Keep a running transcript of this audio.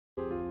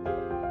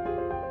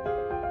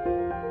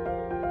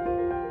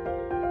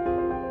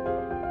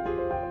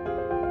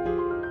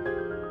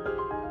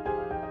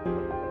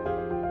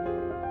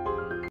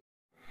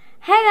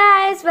Hey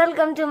guys,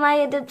 welcome to my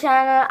YouTube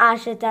channel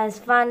Aashritha's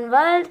Fun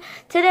World.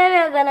 Today we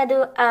are gonna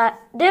do a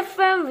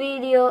different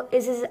video.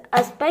 This is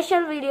a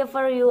special video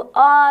for you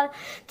all.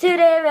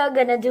 Today we are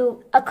gonna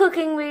do a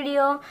cooking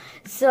video.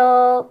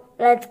 So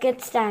let's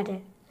get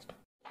started.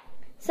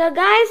 So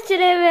guys,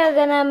 today we are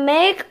gonna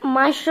make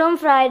mushroom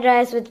fried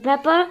rice with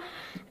pepper.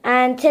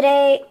 And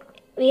today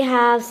we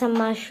have some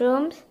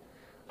mushrooms.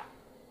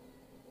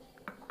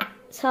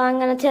 So I'm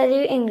gonna tell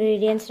you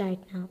ingredients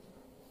right now.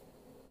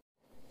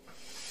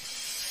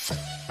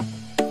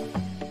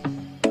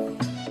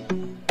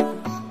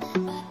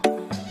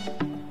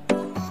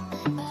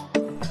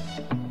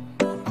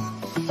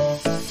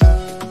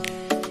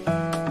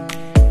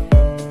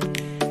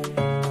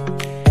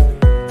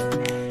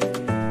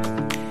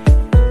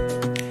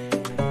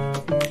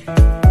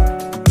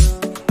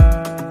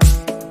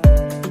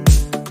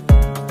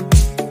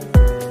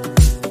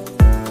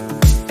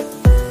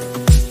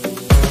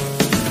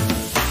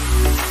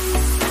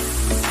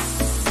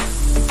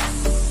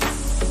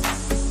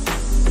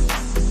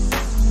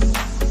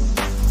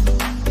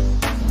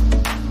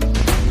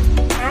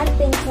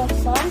 Of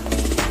salt.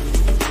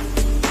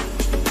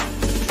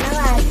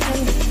 Now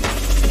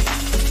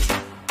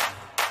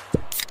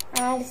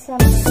add some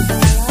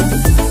masala.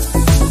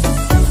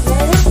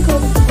 Let it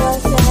cook for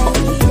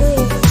 70 to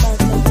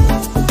 80%.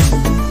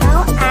 Now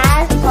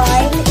add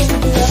oil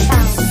into your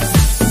pan.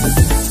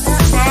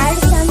 Now add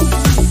some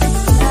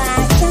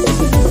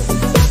chilies.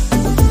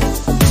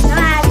 Now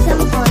add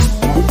some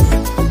onions.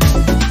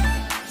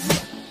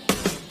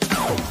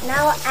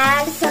 Now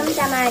add some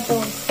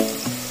tomatoes.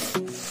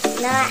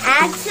 Now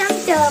add some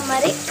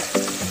turmeric,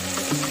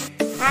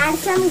 add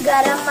some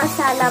garam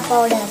masala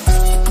powder,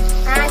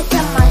 add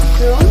some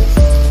mushrooms,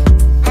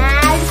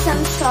 add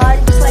some salt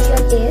for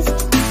your taste,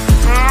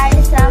 add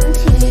some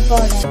chili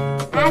powder,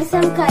 add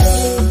some curry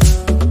leaves.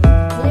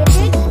 Let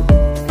it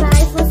fry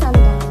for some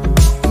time.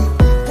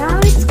 Now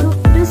it's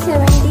cooked to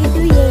 70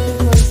 to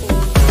 80%.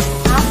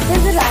 After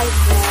the rice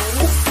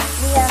boils,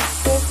 we are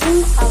taking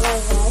our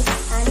rice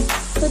and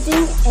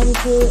putting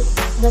into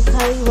the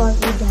curry what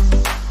we done.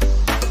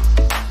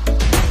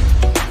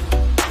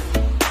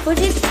 Put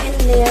it in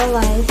layer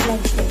wise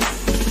like this.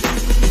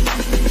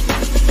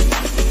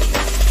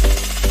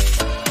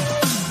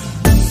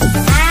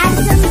 Add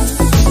some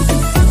ghee.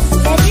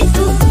 Let it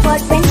cook for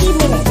 20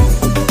 minutes.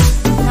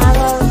 Now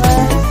our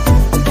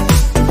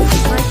mushroom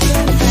fried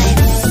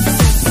rice.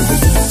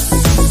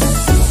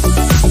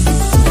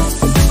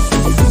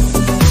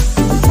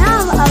 Now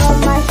our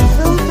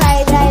mushroom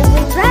fried rice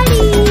is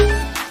ready.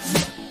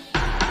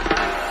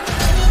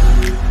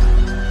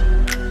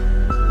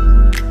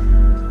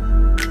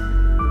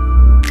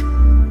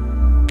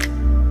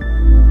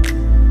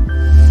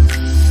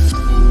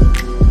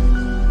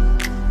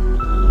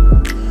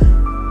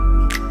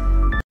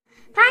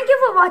 Thank you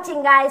for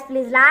watching guys.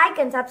 Please like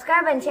and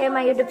subscribe and share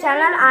my YouTube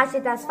channel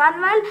Aashritha's Fun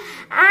World.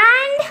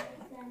 And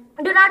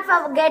do not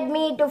forget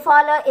me to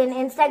follow in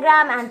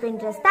Instagram and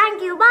Pinterest.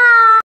 Thank you.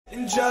 Bye.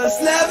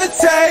 Just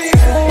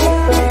levitate.